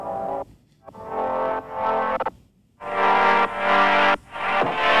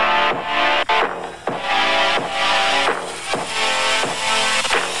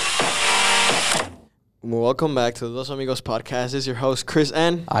welcome back to the Los Amigos podcast. This is your host, Cris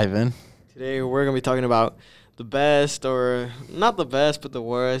and Ivan. Today we're going to be talking about the best, or not the best, but the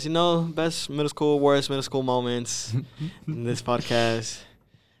worst. You know, best middle school, worst middle school moments in this podcast.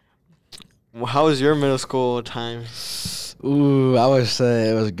 How was your middle school time? Ooh, I would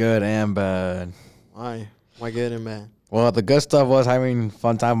say it was good and bad. Why? Why good and bad? Well, the good stuff was having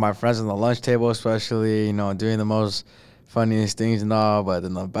fun time with my friends on the lunch table, especially, doing the most funniest things and all. But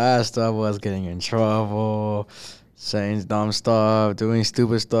then the bad stuff was getting in trouble, saying dumb stuff, doing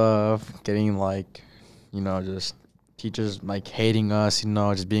stupid stuff, getting just teachers hating us,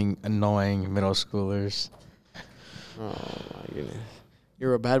 just being annoying middle schoolers. Oh, my goodness. You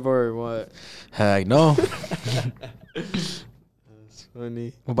were a bad boy or what? Heck no. That's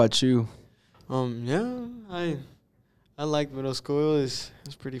funny. What about you? Yeah, I liked middle school. It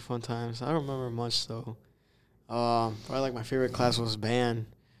was pretty fun times. I don't remember much though. Probably my favorite class was band.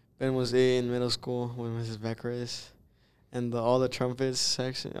 Ben was in middle school with Mrs. Beckeris, and all the trumpets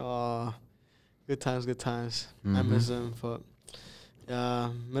section. Good times, good times. Mm-hmm. I miss them, but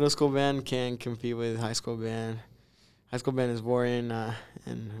middle school band can't compete with high school band. High school band is boring,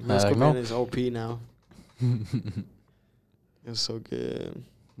 and middle school band is OP now. It was so good.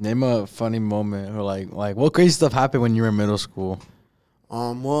 Name a funny moment or what crazy stuff happened when you were in middle school?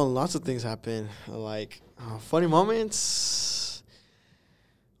 Well, lots of things happen. Funny moments.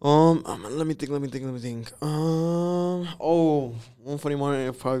 Let me think. One funny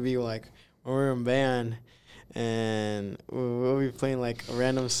moment would probably be when we were in band, and we'll be playing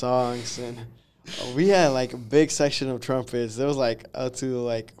random songs, and we had a big section of trumpets. There was up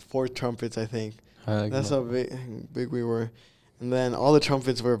to 4 trumpets, I think. That's how big we were. And then all the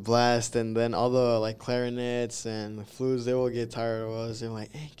trumpets were blast, and then all the clarinets and the flutes, they will get tired of us. They're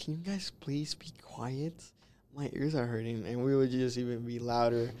like, "Hey, can you guys please be quiet? My ears are hurting." And we would just even be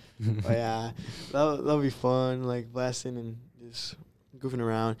louder. But yeah, that'll be fun, blasting and just goofing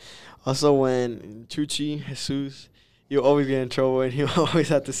around. Also, when Chuchi, Jesus, you always get in trouble, and you always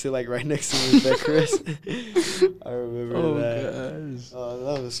have to sit right next to Miss Beckeris. I remember that. Gosh.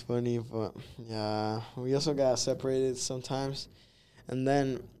 That was funny, but yeah, we also got separated sometimes. And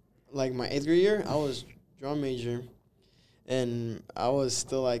then, my 8th grade year, I was drum major, and I was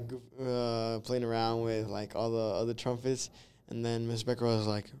still playing around with all the other trumpets. And then Miss Becker was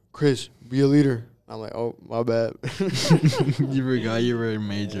like, "Cris, be a leader." I'm like, "Oh, my bad." You forgot you were a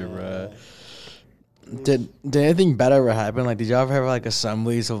major, bro. Did anything bad ever happen? Did y'all ever have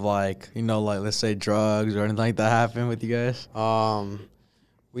assemblies of let's say drugs or anything like that happen with you guys?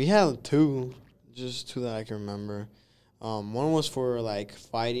 We had just two that I can remember. One was for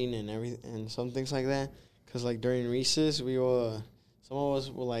fighting and everything and some things like that. Cause during recess some of us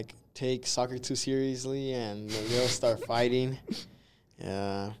will take soccer too seriously and they'll start fighting.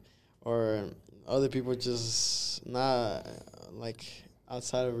 Yeah, or other people just not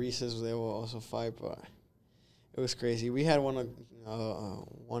outside of recess, they will also fight, but it was crazy. We had one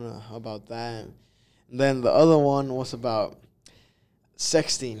about that. And then the other one was about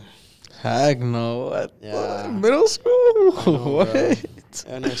sexting. Heck no. What? Yeah. What? Middle school? What?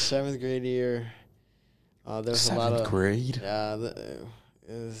 In our 7th grade year, there was a lot of... 7th grade? Yeah,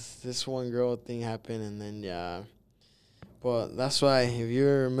 this one girl thing happened, and then, yeah. But that's why if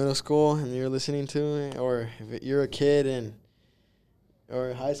you're in middle school and you're listening to it, or if you're a kid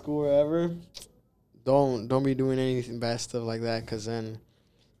or high school or wherever, don't be doing anything bad stuff like that, because then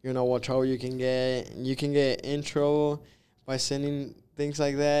you know what trouble you can get. You can get in trouble by sending things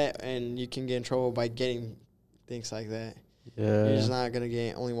like that, and you can get in trouble by getting things like that. Yeah. You're just not going to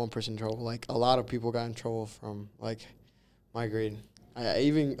get only one person in trouble. A lot of people got in trouble from, my grade.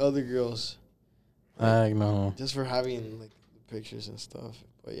 Even other girls. Heck no. Just for having, the pictures and stuff.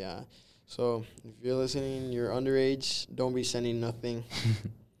 But, yeah. So, if you're listening, you're underage, don't be sending nothing.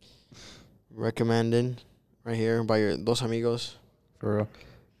 Recommended right here by your Dos Amigos. For real.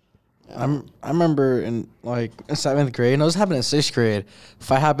 Yeah. I remember in 7th grade, and it was happening in 6th grade.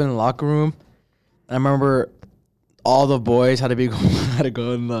 Fight happened in the locker room. I remember all the boys had to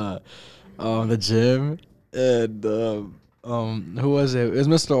go in the gym, and who was it? It was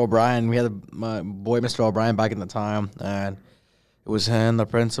Mr. O'Brien. We had my boy Mr. O'Brien back in the time, and it was him, the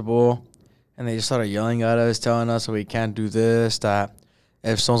principal, and they just started yelling at us, telling us we can't do this, that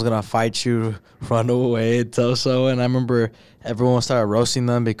if someone's gonna fight you, run away and tell so. And I remember everyone started roasting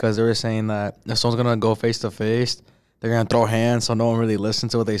them because they were saying that if someone's gonna go face to face, they're gonna throw hands. So no one really listened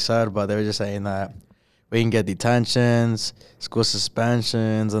to what they said, but they were just saying that we can get detentions, school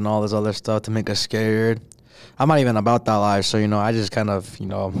suspensions, and all this other stuff to make us scared. I'm not even about that life, so I just kind of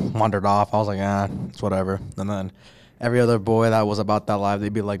wandered off. I was like, it's whatever. And then every other boy that was about that life,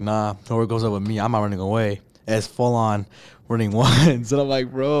 they'd be like, nah, whoever goes up with me, I'm not running away. it's full on running ones. And I'm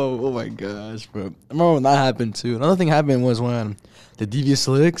like, bro, oh my gosh, bro. I remember when that happened too. Another thing happened was when the devious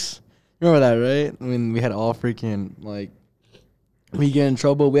licks. You remember that, right? I mean, we had all freaking like we get in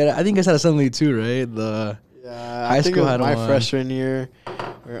trouble. We had, I think I had assembly too, right? The high school had my one. freshman year.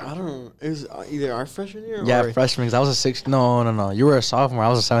 Or I don't know. It was either our freshman year or Freshman. Cause I was a sixth. No. You were a sophomore. I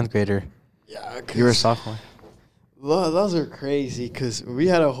was a seventh grader. Yeah, You were a sophomore. Those are crazy because we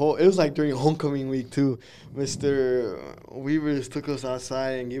had a whole. It was like during homecoming week too. Mr. Weaver took us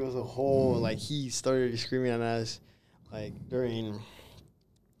outside and gave us a whole like he started screaming at us like during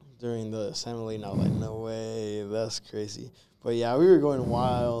the assembly. And I was like, no way, that's crazy. But yeah, we were going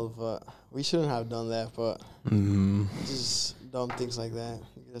wild, but we shouldn't have done that. But just dumb things like that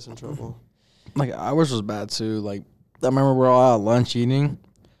get us in trouble. Like ours was bad too. Like I remember we're all at lunch eating.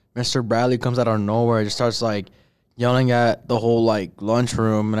 Mr. Bradley comes out of nowhere and just starts like yelling at the whole like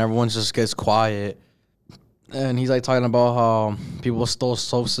lunchroom, and everyone just gets quiet. And he's like talking about how people stole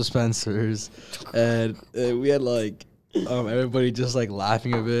soap dispensers, and we had like everybody just like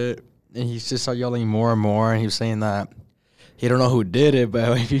laughing a bit. And he just started yelling more and more, and he was saying that he don't know who did it,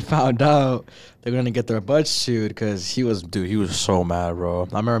 but if he found out, they're gonna get their butts chewed. Because he was so mad, bro. I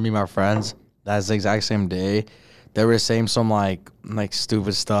remember me and my friends. That's the exact same day. They were saying some like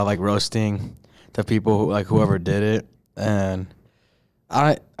stupid stuff, like roasting the people who like whoever did it, and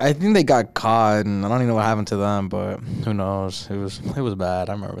I think they got caught, and I don't even know what happened to them, but who knows? It was bad.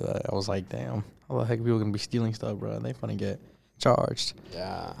 I remember that. I was like, damn, how the heck are people gonna be stealing stuff, bro? They finna get charged.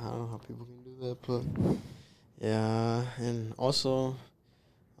 Yeah, I don't know how people can do that, but yeah, and also,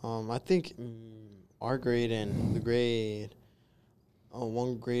 I think our grade and the grade,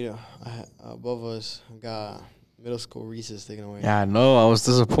 one grade above us got middle school recess taken away. Yeah, I know. I was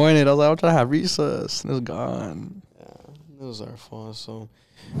disappointed. I was like, I'm trying to have recess, and it's gone. Yeah, it was our fault. So,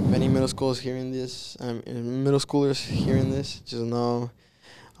 if any middle schoolers hearing this, just know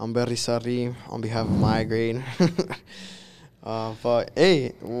I'm very sorry on behalf of my grade. But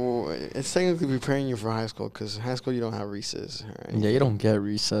hey, it's technically preparing you for high school because high school you don't have recess. Yeah, you don't get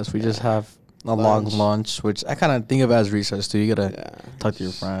recess. We just have a long lunch, which I kind of think of as recess too. You gotta talk to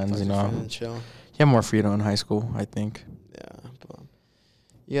your friends, you know. And chill. You have more freedom in high school, I think. Yeah, but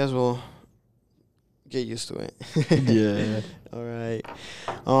you guys will get used to it. Yeah. All right.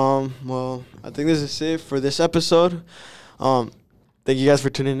 Well, I think this is it for this episode. Thank you guys for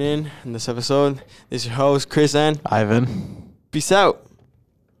tuning in this episode. This is your host, Cris and Ivan. Peace out.